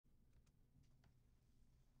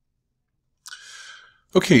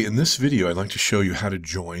Okay, in this video, I'd like to show you how to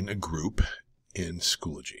join a group in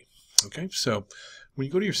Schoology. Okay, so when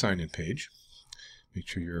you go to your sign-in page, make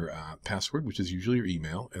sure your password, which is usually your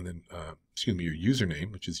email, and then, your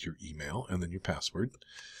username, which is your email, and then your password.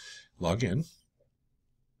 Log in.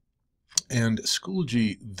 And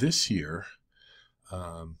Schoology this year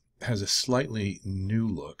has a slightly new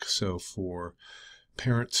look. So for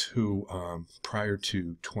parents who, prior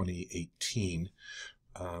to 2018,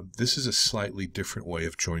 this is a slightly different way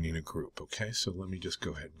of joining a group, okay? So let me just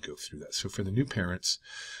go ahead and go through that. So for the new parents,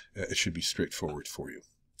 it should be straightforward for you.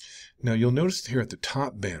 Now you'll notice here at the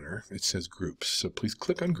top banner, it says groups. So please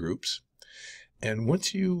click on groups. And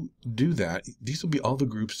once you do that, these will be all the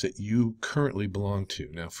groups that you currently belong to.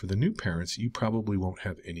 Now for the new parents, you probably won't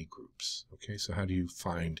have any groups, okay? So how do you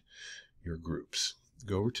find your groups?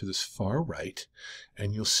 Go over to this far right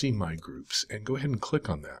and you'll see my groups, and go ahead and click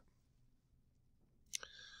on that.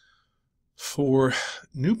 For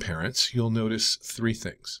new parents, you'll notice three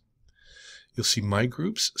things. You'll see my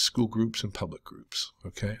groups, school groups, and public groups.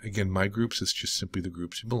 Okay, again, my groups is just simply the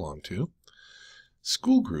groups you belong to.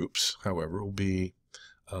 School groups, however, will be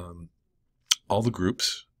all the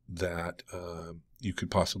groups that you could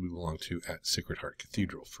possibly belong to at Sacred Heart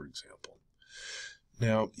Cathedral, for example.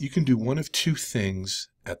 Now, you can do one of two things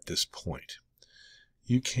at this point.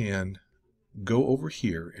 You can go over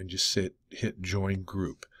here and just hit Join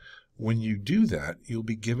Group. When you do that, you'll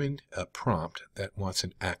be given a prompt that wants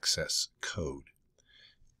an access code.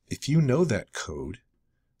 If you know that code,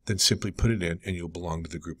 then simply put it in and you'll belong to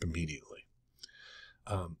the group immediately.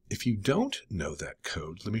 If you don't know that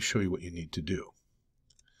code, let me show you what you need to do.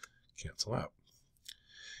 Cancel out.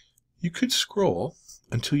 You could scroll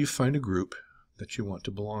until you find a group that you want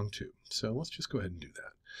to belong to. So let's just go ahead and do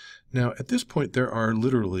that. Now, at this point, there are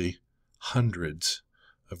literally hundreds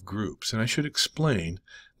of groups, and I should explain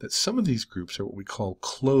that some of these groups are what we call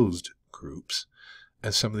closed groups,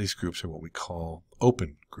 and some of these groups are what we call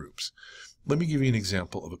open groups. Let me give you an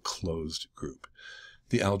example of a closed group,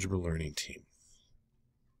 the Algebra Learning Team.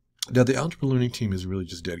 Now, the Algebra Learning Team is really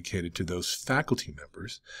just dedicated to those faculty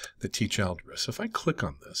members that teach algebra. So if I click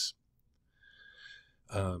on this,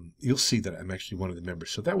 you'll see that I'm actually one of the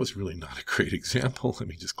members. So that was really not a great example. Let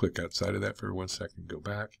me just click outside of that for 1 second, go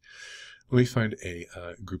back. Let me find a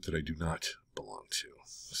group that I do not belong to.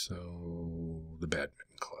 So, the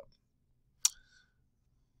Badminton Club.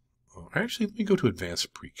 Oh, actually, let me go to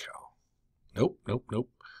Advanced Pre-Cal. Nope. Let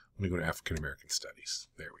me go to African American Studies.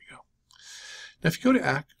 There we go. Now, if you go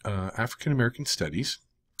to African American Studies,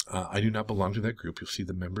 I do not belong to that group. You'll see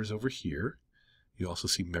the members over here. You also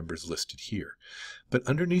see members listed here. But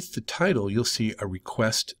underneath the title, you'll see a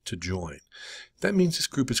request to join. That means this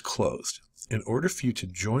group is closed. In order for you to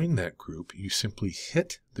join that group, you simply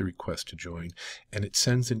hit the request to join, and it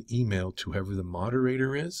sends an email to whoever the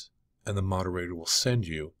moderator is, and the moderator will send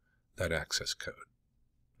you that access code.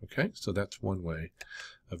 Okay, so that's one way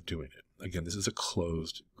of doing it. Again, this is a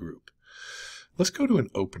closed group. Let's go to an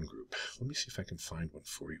open group. Let me see if I can find one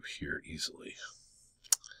for you here easily.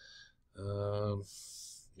 Let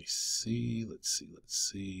me see. Let's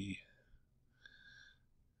see.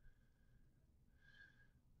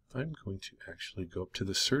 I'm going to actually go up to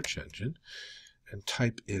the search engine and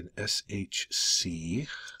type in SHC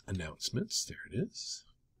announcements. There it is.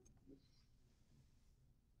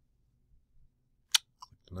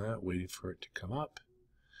 Click on that, waiting for it to come up.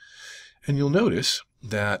 And you'll notice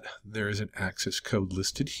that there is an access code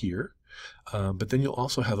listed here, but then you'll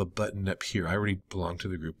also have a button up here. I already belong to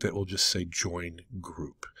the group that will just say Join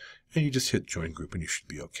Group. And you just hit Join Group and you should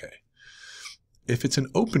be okay. If it's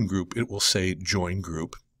an open group, it will say Join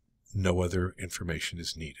Group. No other information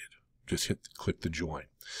is needed. Just click the join.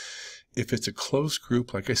 If it's a closed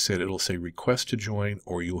group, like I said, it'll say request to join,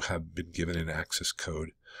 or you'll have been given an access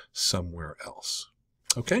code somewhere else.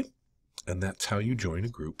 Okay? And that's how you join a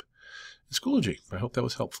group in Schoology. I hope that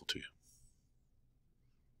was helpful to you.